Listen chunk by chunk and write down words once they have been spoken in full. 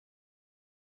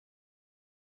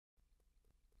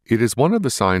It is one of the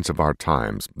signs of our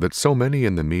times that so many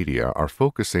in the media are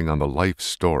focusing on the life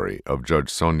story of Judge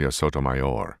Sonia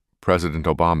Sotomayor, President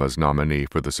Obama's nominee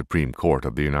for the Supreme Court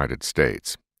of the United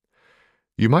States.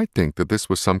 You might think that this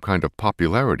was some kind of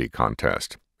popularity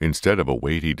contest, instead of a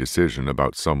weighty decision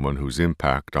about someone whose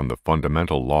impact on the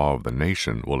fundamental law of the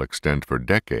nation will extend for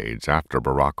decades after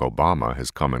Barack Obama has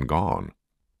come and gone.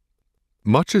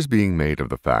 Much is being made of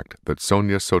the fact that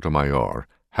Sonia Sotomayor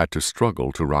had to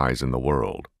struggle to rise in the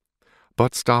world.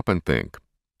 But stop and think.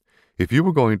 If you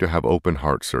were going to have open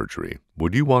heart surgery,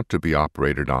 would you want to be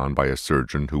operated on by a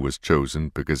surgeon who was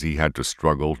chosen because he had to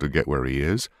struggle to get where he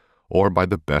is, or by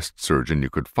the best surgeon you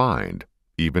could find,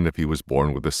 even if he was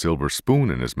born with a silver spoon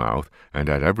in his mouth and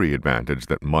had every advantage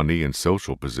that money and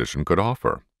social position could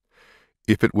offer?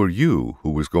 If it were you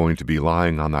who was going to be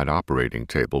lying on that operating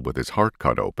table with his heart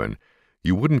cut open,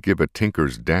 you wouldn't give a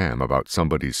tinker's damn about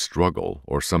somebody's struggle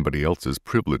or somebody else's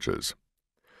privileges.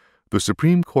 The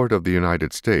Supreme Court of the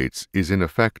United States is in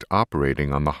effect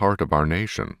operating on the heart of our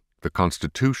nation, the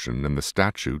Constitution and the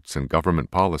statutes and government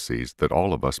policies that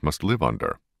all of us must live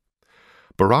under.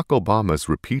 Barack Obama's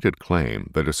repeated claim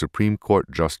that a Supreme Court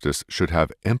justice should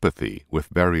have empathy with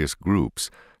various groups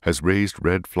has raised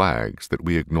red flags that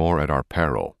we ignore at our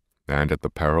peril, and at the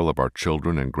peril of our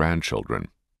children and grandchildren.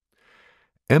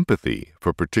 Empathy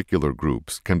for particular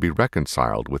groups can be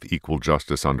reconciled with equal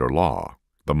justice under law,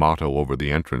 the motto over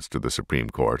the entrance to the Supreme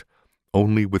Court,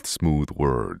 only with smooth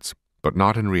words, but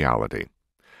not in reality.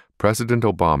 President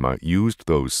Obama used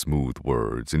those smooth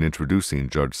words in introducing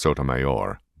Judge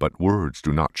Sotomayor, but words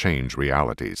do not change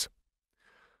realities.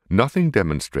 Nothing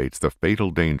demonstrates the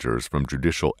fatal dangers from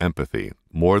judicial empathy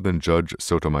more than Judge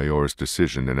Sotomayor's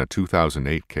decision in a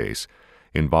 2008 case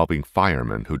involving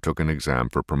firemen who took an exam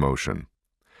for promotion.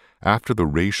 After the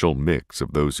racial mix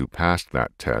of those who passed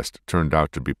that test turned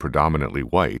out to be predominantly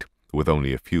white, with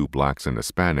only a few blacks and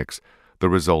Hispanics, the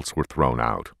results were thrown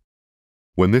out.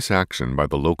 When this action by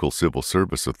the local civil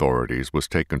service authorities was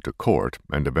taken to court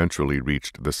and eventually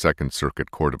reached the Second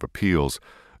Circuit Court of Appeals,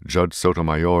 Judge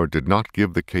Sotomayor did not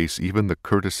give the case even the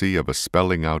courtesy of a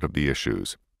spelling out of the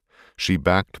issues. She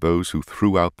backed those who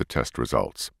threw out the test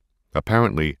results.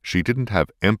 Apparently, she didn't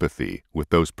have empathy with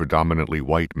those predominantly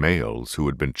white males who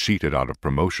had been cheated out of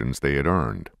promotions they had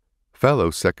earned. Fellow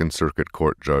Second Circuit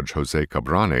Court Judge Jose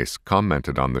Cabranes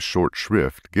commented on the short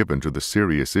shrift given to the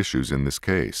serious issues in this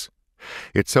case.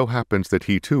 It so happens that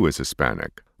he too is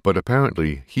Hispanic, but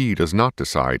apparently he does not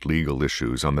decide legal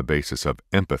issues on the basis of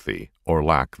empathy or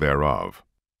lack thereof.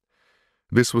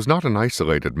 This was not an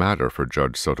isolated matter for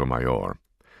Judge Sotomayor.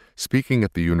 Speaking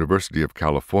at the University of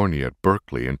California at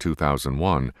Berkeley in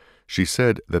 2001, she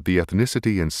said that the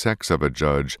ethnicity and sex of a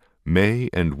judge may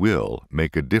and will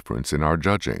make a difference in our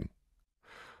judging.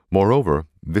 Moreover,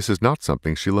 this is not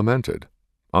something she lamented.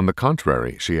 On the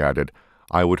contrary, she added,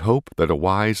 "I would hope that a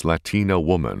wise Latina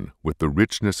woman, with the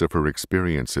richness of her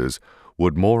experiences,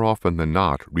 would more often than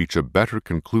not reach a better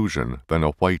conclusion than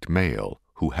a white male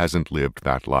who hasn't lived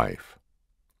that life."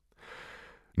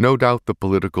 No doubt the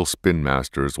political spin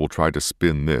masters will try to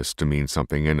spin this to mean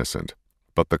something innocent,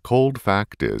 but the cold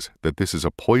fact is that this is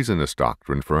a poisonous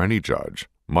doctrine for any judge,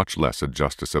 much less a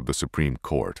justice of the Supreme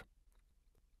Court.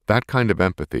 That kind of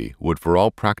empathy would for all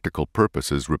practical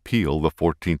purposes repeal the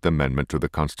 14th Amendment to the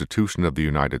Constitution of the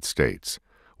United States,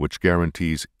 which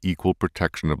guarantees equal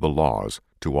protection of the laws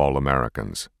to all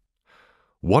Americans.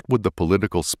 What would the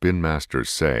political spin masters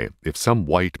say if some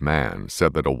white man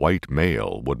said that a white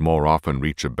male would more often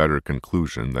reach a better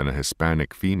conclusion than a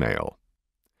Hispanic female?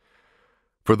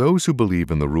 For those who believe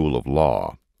in the rule of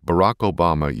law, Barack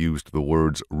Obama used the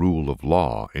words rule of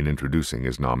law in introducing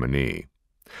his nominee.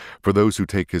 For those who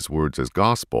take his words as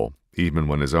gospel, even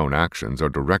when his own actions are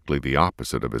directly the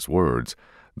opposite of his words,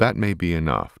 that may be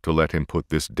enough to let him put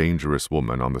this dangerous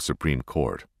woman on the Supreme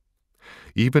Court.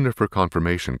 Even if her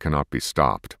confirmation cannot be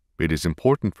stopped, it is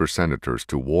important for senators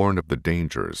to warn of the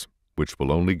dangers, which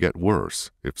will only get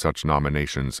worse if such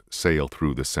nominations sail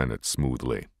through the Senate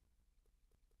smoothly.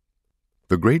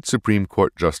 The great Supreme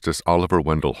Court Justice Oliver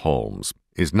Wendell Holmes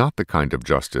is not the kind of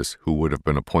justice who would have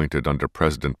been appointed under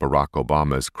President Barack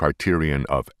Obama's criterion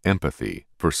of empathy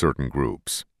for certain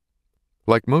groups.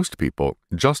 Like most people,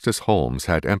 Justice Holmes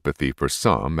had empathy for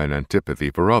some and antipathy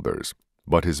for others,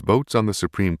 but his votes on the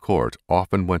Supreme Court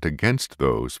often went against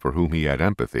those for whom he had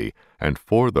empathy and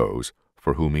for those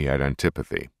for whom he had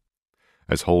antipathy.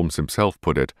 As Holmes himself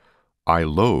put it, "I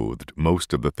loathed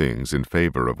most of the things in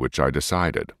favor of which I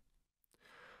decided."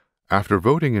 After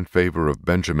voting in favor of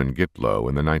Benjamin Gitlow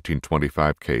in the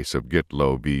 1925 case of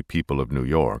Gitlow v. People of New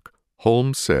York,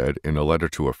 Holmes said in a letter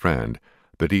to a friend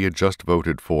that he had just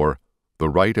voted for the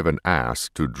right of an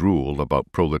ass to drool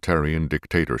about proletarian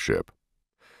dictatorship.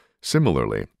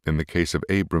 Similarly, in the case of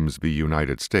Abrams v.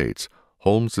 United States,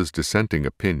 Holmes's dissenting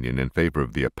opinion in favor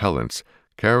of the appellants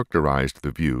characterized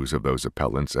the views of those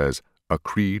appellants as a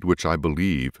creed which I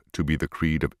believe to be the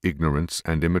creed of ignorance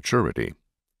and immaturity.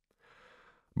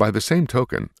 By the same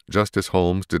token, Justice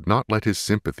Holmes did not let his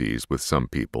sympathies with some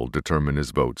people determine his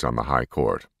votes on the High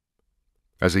Court.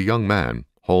 As a young man,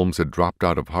 Holmes had dropped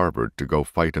out of Harvard to go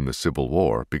fight in the Civil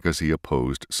War because he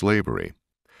opposed slavery.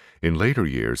 In later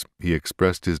years, he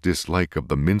expressed his dislike of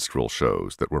the minstrel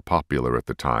shows that were popular at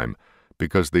the time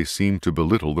because they seemed to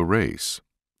belittle the race.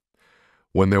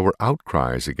 When there were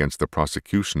outcries against the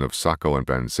prosecution of Sacco and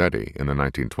Vanzetti in the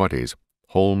 1920s,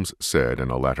 Holmes said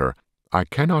in a letter, "I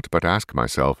cannot but ask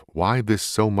myself why this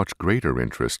so much greater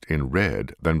interest in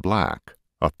red than black.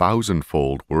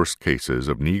 1,000-fold worse cases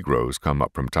of Negroes come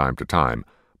up from time to time,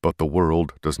 but the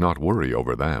world does not worry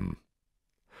over them."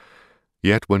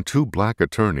 Yet when two black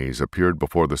attorneys appeared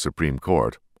before the Supreme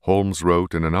Court, Holmes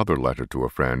wrote in another letter to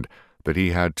a friend that he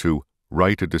had to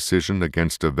write a decision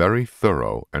against a very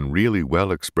thorough and really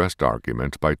well-expressed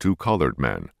argument by two colored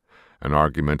men, an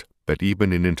argument that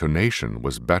even in intonation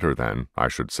was better than, I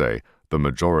should say, the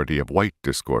majority of white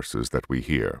discourses that we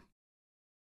hear.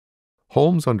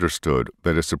 Holmes understood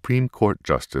that a Supreme Court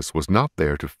justice was not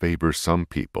there to favor some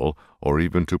people or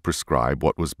even to prescribe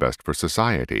what was best for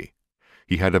society.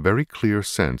 He had a very clear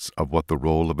sense of what the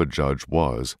role of a judge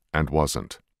was and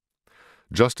wasn't.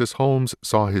 Justice Holmes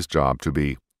saw his job to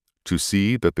be to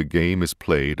see that the game is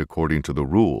played according to the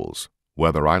rules,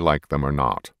 whether I like them or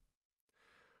not.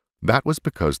 That was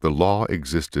because the law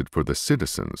existed for the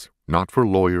citizens, not for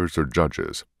lawyers or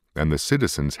judges, and the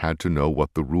citizens had to know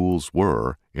what the rules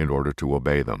were in order to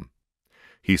obey them.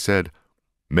 He said,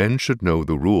 "Men should know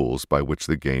the rules by which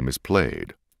the game is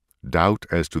played. Doubt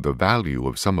as to the value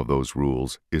of some of those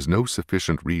rules is no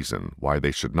sufficient reason why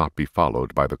they should not be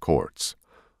followed by the courts.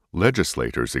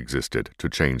 Legislators existed to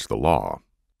change the law."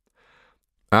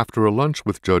 After a lunch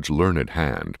with Judge Learned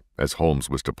Hand, as Holmes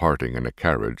was departing in a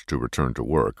carriage to return to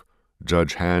work,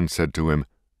 Judge Hand said to him,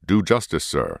 "Do justice,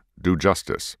 sir, do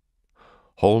justice."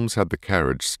 Holmes had the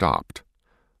carriage stopped.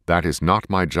 "That is not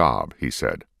my job," he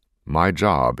said. "My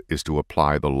job is to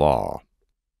apply the law."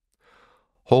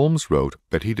 Holmes wrote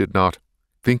that he did not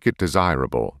think it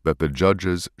desirable that the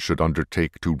judges should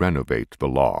undertake to renovate the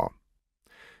law.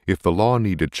 If the law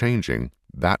needed changing,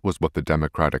 that was what the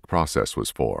democratic process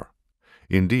was for.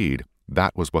 Indeed,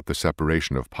 that was what the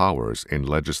separation of powers in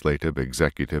legislative,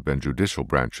 executive, and judicial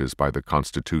branches by the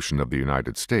Constitution of the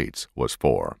United States was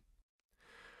for.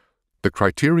 "The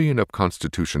criterion of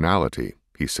constitutionality,"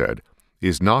 he said,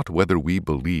 "is not whether we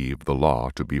believe the law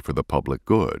to be for the public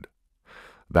good.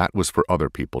 That was for other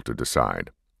people to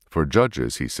decide. For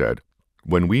judges," he said,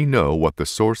 "when we know what the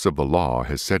source of the law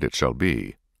has said it shall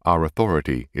be, our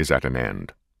authority is at an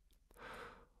end."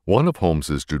 One of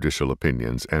Holmes's judicial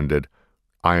opinions ended,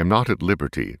 "I am not at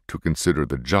liberty to consider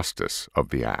the justice of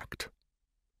the act."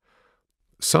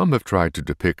 Some have tried to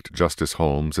depict Justice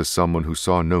Holmes as someone who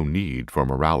saw no need for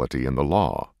morality in the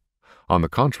law. On the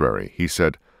contrary, he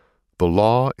said, "The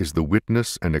law is the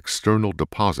witness and external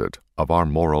deposit of our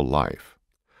moral life."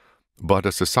 But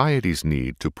a society's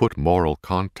need to put moral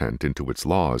content into its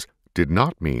laws did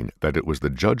not mean that it was the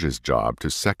judge's job to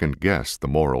second-guess the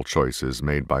moral choices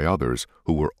made by others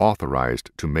who were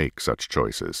authorized to make such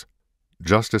choices.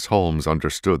 Justice Holmes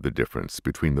understood the difference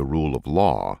between the rule of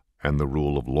law and the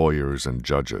rule of lawyers and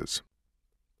judges.